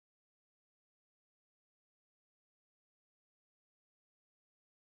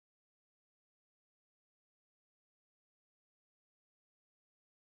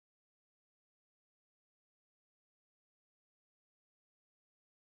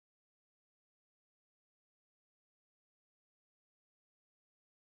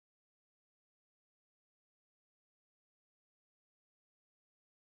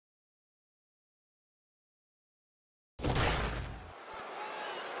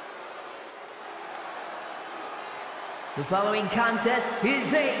The following contest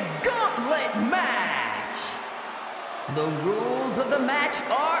is a Gauntlet match. The rules of the match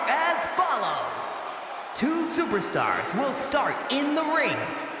are as follows. 2 superstars will start in the ring.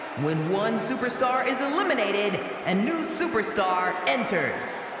 When one superstar is eliminated, a new superstar enters.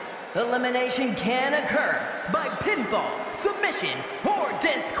 Elimination can occur by pinfall, submission, or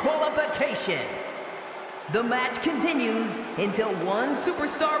disqualification. The match continues until one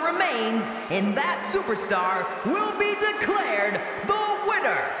superstar remains, and that superstar will be declared the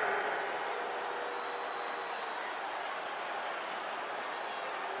winner.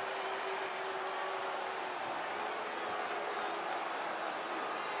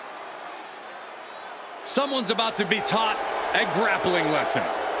 Someone's about to be taught a grappling lesson.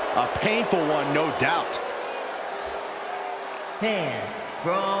 A painful one, no doubt. And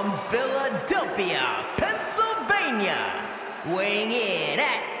from Philadelphia, Pennsylvania, weighing in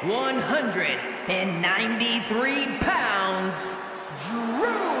at 193 pounds, Drew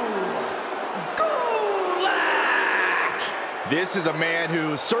Gulak! This is a man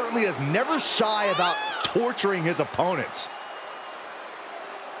who certainly is never shy about torturing his opponents.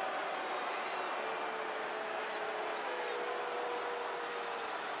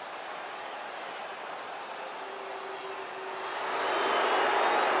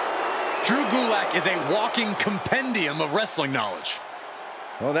 Drew Gulak is a walking compendium of wrestling knowledge.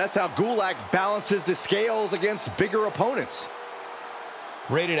 Well, that's how Gulak balances the scales against bigger opponents.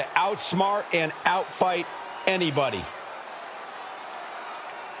 Ready to outsmart and outfight anybody.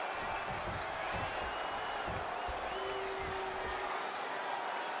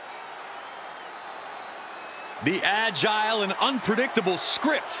 The agile and unpredictable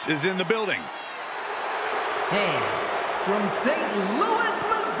Scrypts is in the building. And from St. Louis,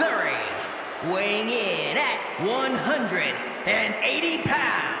 Missouri, weighing in at 180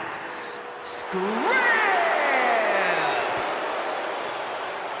 pounds, Scrypts!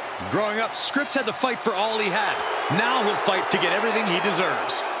 Growing up, Scrypts had to fight for all he had. Now he'll fight to get everything he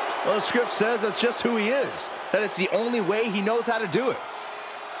deserves. Well, Scrypts says that's just who he is, that it's the only way he knows how to do it.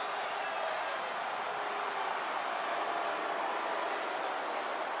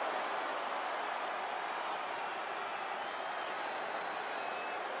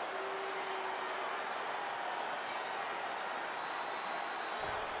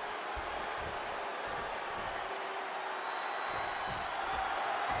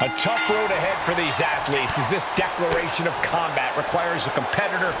 A tough road ahead for these athletes as this declaration of combat requires a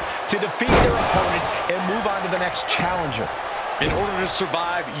competitor to defeat their opponent and move on to the next challenger. In order to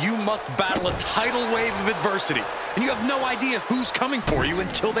survive, you must battle a tidal wave of adversity, and you have no idea who's coming for you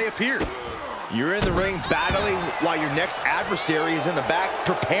until they appear. You're in the ring battling while your next adversary is in the back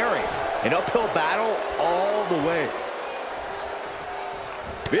preparing. An uphill battle all the way.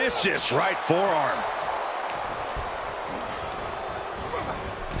 Vicious right forearm.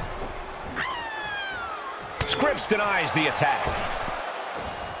 Scrypts denies the attack.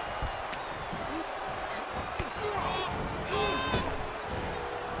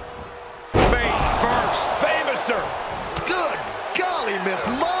 Face first. Famouser. Good golly, Miss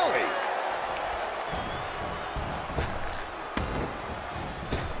Molly.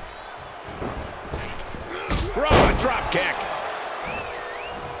 Rowan drop kick.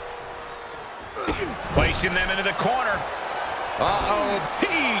 Placing them into the corner. Uh-oh.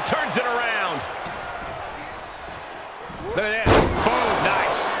 He turns it around. Look at this. Boom.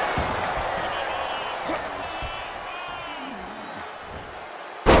 Nice.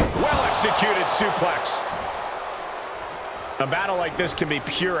 Well-executed suplex. A battle like this can be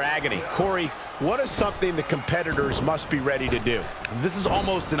pure agony. Corey, what is something the competitors must be ready to do? This is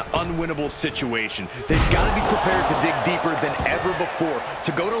almost an unwinnable situation. They've got to be prepared to dig deeper than ever before,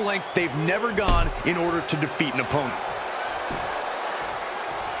 to go to lengths they've never gone in order to defeat an opponent.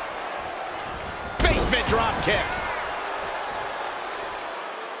 Basement drop kick.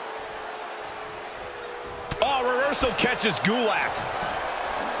 Oh, reversal catches Gulak.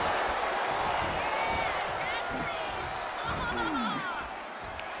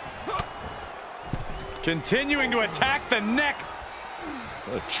 Continuing to attack the neck.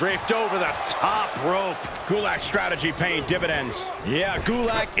 Draped over the top rope. Gulak's strategy paying dividends. Yeah,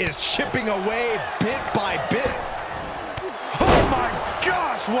 Gulak is chipping away bit by bit. Oh my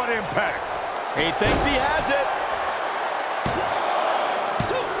gosh, what impact. He thinks he has it.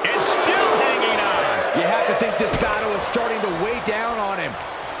 And still hanging on. You have to think this battle is starting to weigh down on him.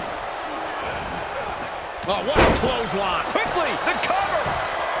 Oh, what a clothesline. Quickly, the cover.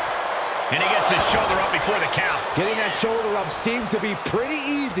 And he gets his shoulder up before the count. Getting that shoulder up seemed to be pretty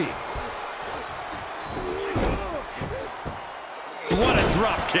easy. What a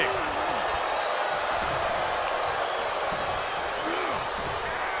drop kick.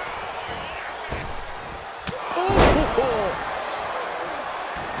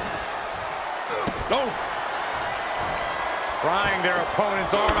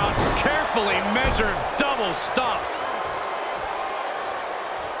 opponent's arm out. Carefully measured double stomp.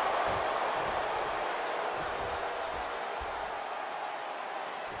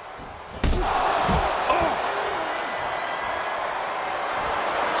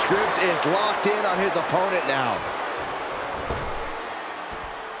 Scrypts is locked in on his opponent now.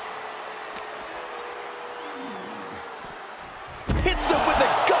 Hits him with a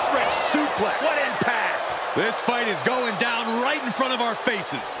gut-wrench suplex. What impact! This fight is going down right in front of our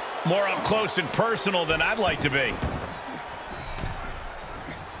faces. More up close and personal than I'd like to be.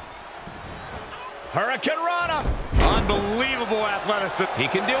 Hurricane Rana. Unbelievable athleticism. He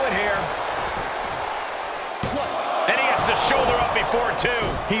can do it here. And he gets the shoulder up before two.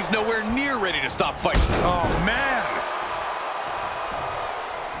 He's nowhere near ready to stop fighting. Oh, man.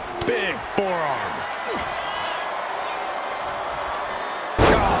 Big forearm.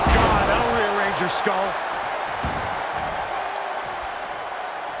 Oh, God, that'll rearrange your skull.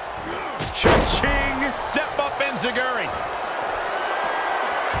 Cha-ching! Step up Enziguri.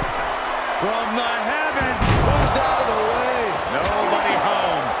 From the heavens. Moved out of the way. Nobody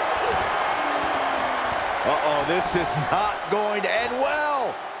home. Uh-oh, this is not going to end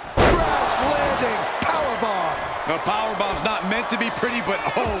well. Crash landing. Powerbomb. A powerbomb's not meant to be pretty, but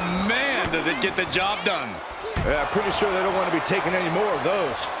oh man, does it get the job done. Yeah, pretty sure they don't want to be taking any more of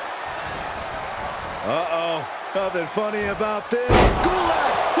those. Uh-oh, nothing funny about this.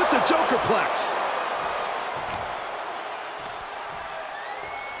 Gulak with the Jokerplex.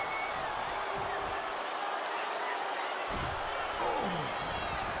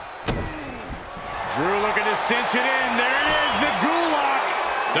 Drew looking to cinch it in. There it is, the Gulak.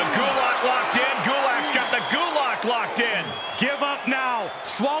 The Gulak locked in. Gulak's got the Gulak locked in. Give up now.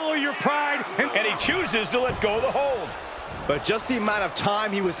 Swallow your pride. And he chooses to let go of the hold. But just the amount of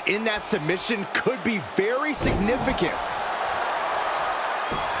time he was in that submission could be very significant.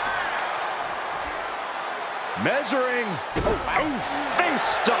 Measuring. Oh, face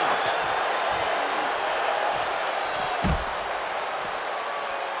stomp.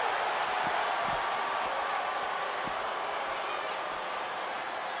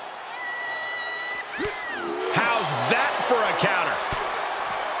 How's that for a counter?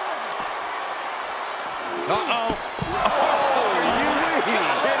 Uh-oh. Are you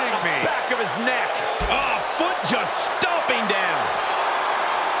kidding me? Back of his neck. Oh, foot just stomping down.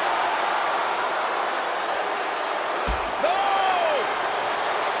 No!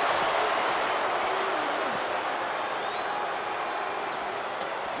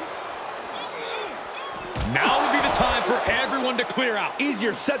 Now would be the time for everyone to clear out.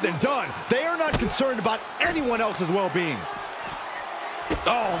 Easier said than done. They are not concerned about anyone else's well-being.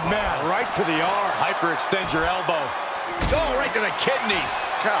 Oh, man. Right to the arm. Hyperextend your elbow. Oh, right to the kidneys.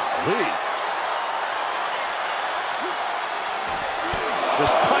 Golly.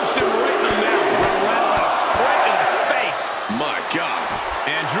 Just punched him right in the mouth. Relentless. Right in the face. My God.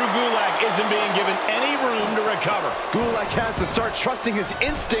 And Drew Gulak isn't being given any room to recover. Gulak has to start trusting his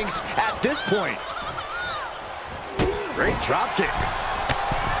instincts at this point. Great drop kick.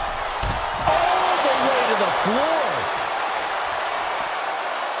 All the way to the floor.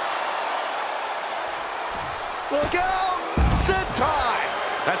 Look out! Sentai!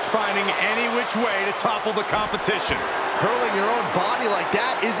 That's finding any which way to topple the competition. Hurling your own body like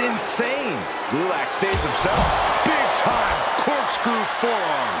that is insane. Gulak saves himself. Big time corkscrew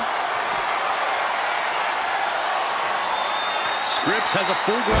forearm. Scrypts has a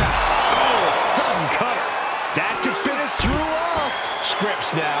full grasp. Oh, a sudden cutter. That could finish Drew off.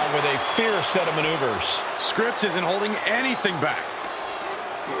 Scrypts now with a fierce set of maneuvers. Scrypts isn't holding anything back.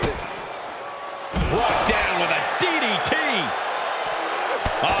 Brought down with a DDT.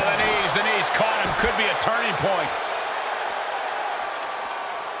 Oh, the knees caught him. Could be a turning point.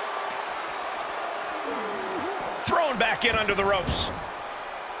 Thrown back in under the ropes.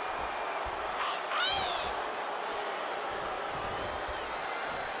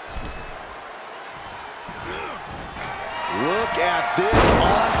 Look at this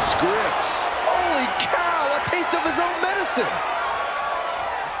on Scrypts. Holy cow, a taste of his own medicine.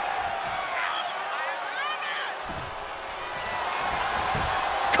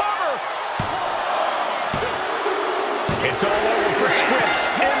 It's all over for Scrypts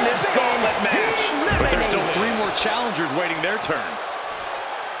in this gauntlet match. But there's still 3 more challengers waiting their turn.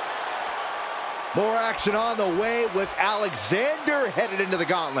 More action on the way with Alexander headed into the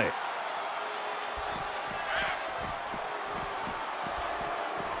gauntlet.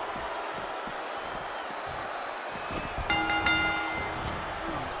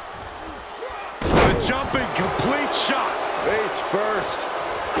 The jumping complete shot. Face first.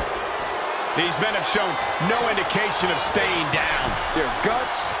 These men have shown no indication of staying down. Their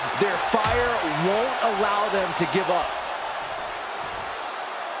guts, their fire won't allow them to give up.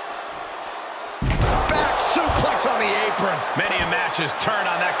 Back suplex on the apron. Many a match has turned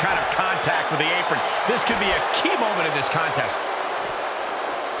on that kind of contact with the apron. This could be a key moment in this contest.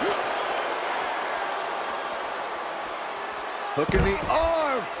 Hook in the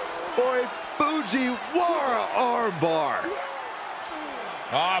arm for a Fujiwara armbar.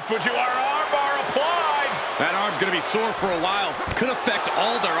 Fujiwara armbar applied. That arm's going to be sore for a while. Could affect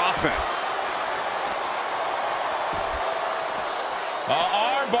all their offense.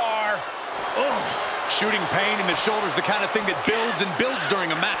 Armbar. Oh, shooting pain in the shoulder is the kind of thing that builds and builds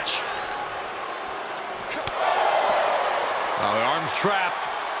during a match. Oh, the arm's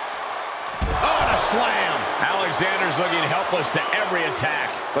trapped. Oh, and a slam. Alexander's looking helpless to every attack.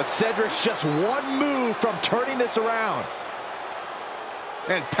 But Cedric's just one move from turning this around.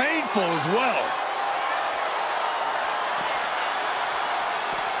 And painful as well.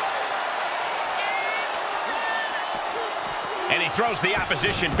 And he throws the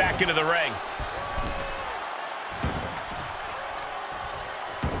opposition back into the ring.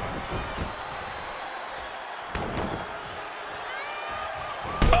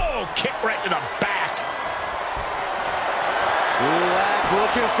 Oh, kick right to the back. Gulak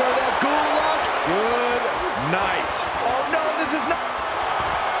looking for the Gulak. Good night. Oh, no, this is not...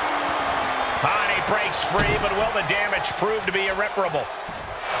 He breaks free, but will the damage prove to be irreparable?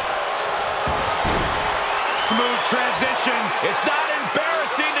 Smooth transition. It's not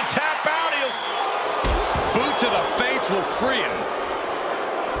embarrassing to tap out. Boot to the face will free him.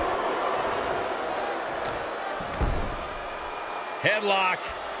 Headlock.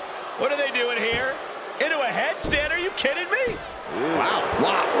 What are they doing here? Into a headstand? Are you kidding me? Wow.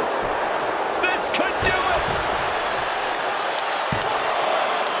 Wow. This could do it.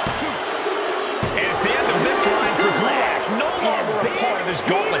 And it's the end of this line for Gulak. No longer a part of this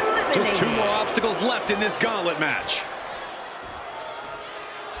gauntlet. Just 2 more obstacles left in this gauntlet match.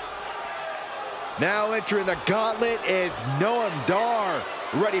 Now entering the gauntlet is Noam,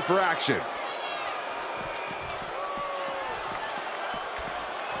 ready for action.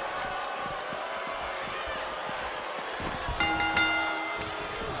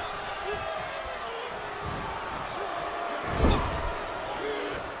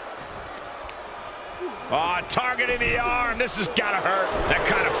 Targeting the arm. This has got to hurt. That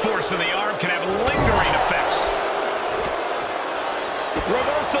kind of force in the arm can have lingering effects.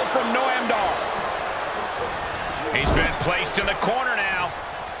 Reversal from Noam. He's been placed in the corner now.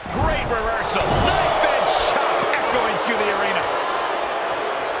 Great reversal. Knife edge chop echoing through the arena.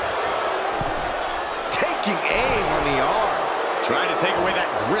 Taking aim on the arm. Trying to take away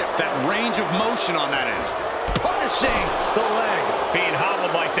that grip, that range of motion on that end. Punishing the leg. Being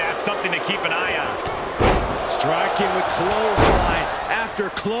hobbled like that, something to keep an eye on. Striking with clothesline after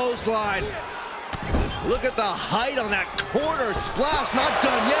clothesline. Look at the height on that corner splash. Not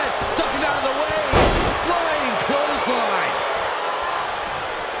done yet. Ducking out of the way. Flying clothesline.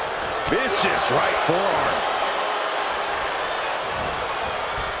 Vicious right forearm.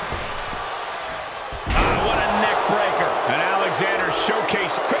 What a neck breaker. And Alexander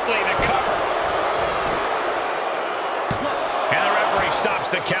showcased quickly the cover. And the referee stops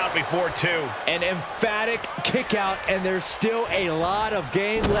the count before 2. An emphatic kick out, and there's still a lot of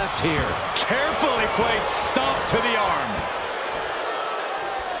game left here. Carefully placed stomp to the arm.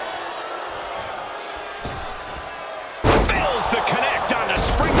 Fails to connect on the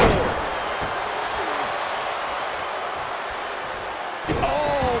springboard.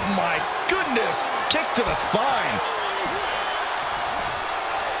 Oh my goodness! Kick to the spine.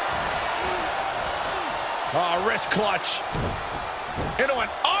 Wrist clutch. Into an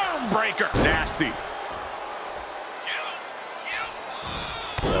arm breaker. Nasty.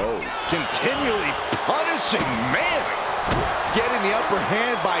 Oh, continually punishing, man. Getting the upper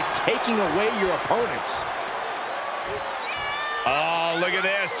hand by taking away your opponents. Oh, look at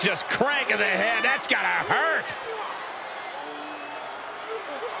this. Just cranking the head. That's gotta hurt.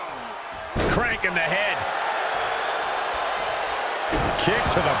 Cranking the head. Kick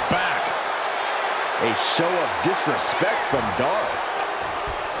to the back. A show of disrespect from Dar.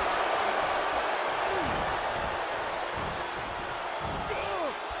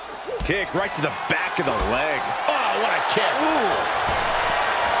 Kick right to the back of the leg. Oh, what a kick. Ooh.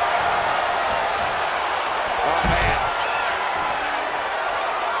 Oh, man.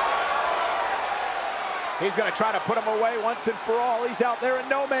 He's going to try to put him away once and for all. He's out there in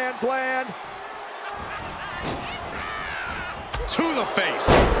no man's land. To the face.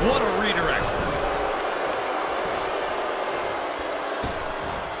 What a redirect.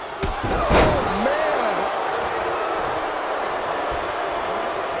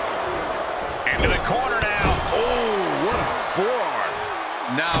 the corner now. Oh, what a forearm.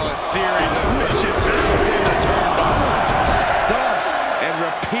 Now a series of vicious sounds in the turnbuckle. Stumps and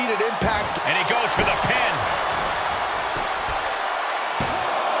repeated impacts. And he goes for the pin.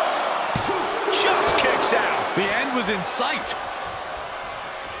 Just kicks out. The end was in sight.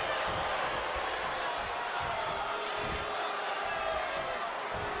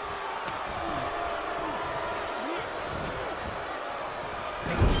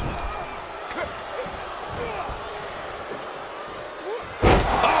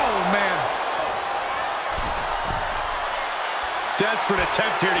 Desperate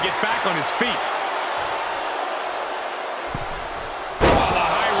attempt here to get back on his feet. Oh, the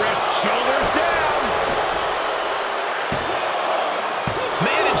high risk, shoulders down.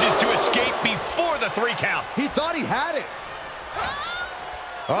 Manages to escape before the 3 count. He thought he had it.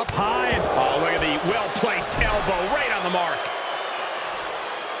 Up high. And oh, look at the well-placed elbow right on the mark.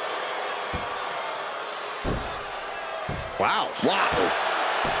 Wow. wow.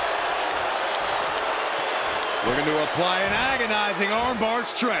 Looking to apply an agonizing armbar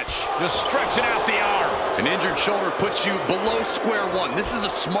stretch. Just stretching out the arm. An injured shoulder puts you below square one. This is a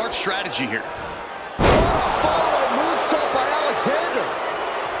smart strategy here. Follow-up moonsault by Alexander.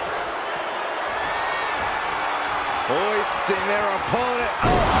 Hoisting their opponent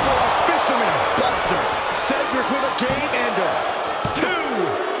up for a fisherman buster. Cedric with a game ender. 2.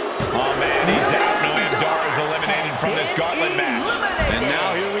 Oh, man, he's out. Noam is eliminated from this gauntlet match. And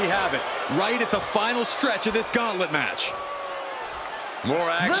now here we have it, right at the final stretch of this gauntlet match. More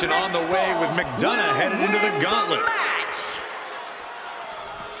action on the way with McDonagh headed into the gauntlet.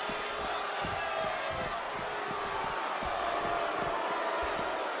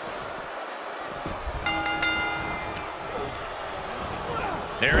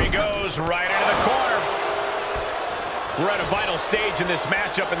 There he goes, right into the corner. We're at a vital stage in this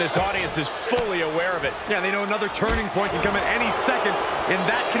matchup, and this audience is fully aware of it. Yeah, they know another turning point can come at any second, and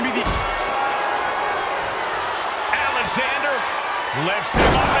that can be the... Alexander lifts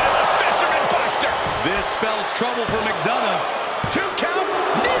him up into the fisherman buster. This spells trouble for McDonagh. 2 count,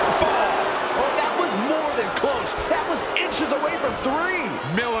 near fall. Oh, that was more than close. That was inches away from 3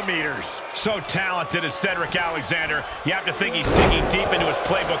 millimeters. So talented as Cedric Alexander, you have to think he's digging deep into his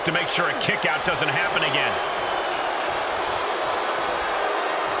playbook to make sure a kick out doesn't happen again.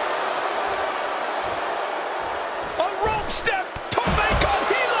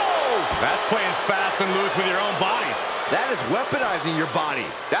 That's playing fast and loose with your own body. That is weaponizing your body.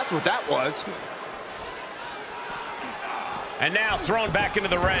 That's what that was. And now thrown back into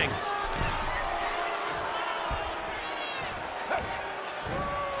the ring.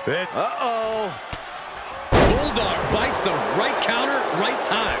 Uh-oh. Bulldog bites the right counter, right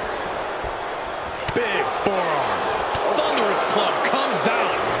time. Big forearm. Thunderous club comes down.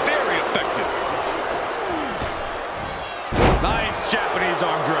 Very effective. Nice Japanese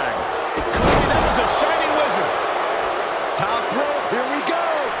arm drag. That was a shining wizard. Top rope, here we go.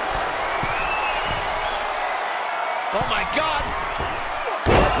 Oh my God.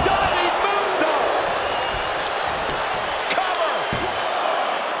 Diving moonsault. Cover.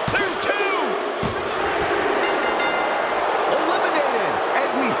 There's 2. Eliminated. And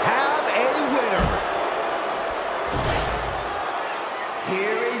we have a winner.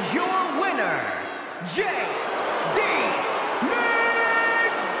 Here is your winner, J.D.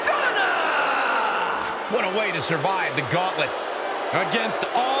 What a way to survive the gauntlet. Against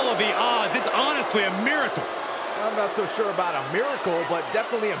all of the odds, it's honestly a miracle. I'm not so sure about a miracle, but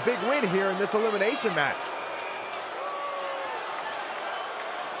definitely a big win here in this elimination match.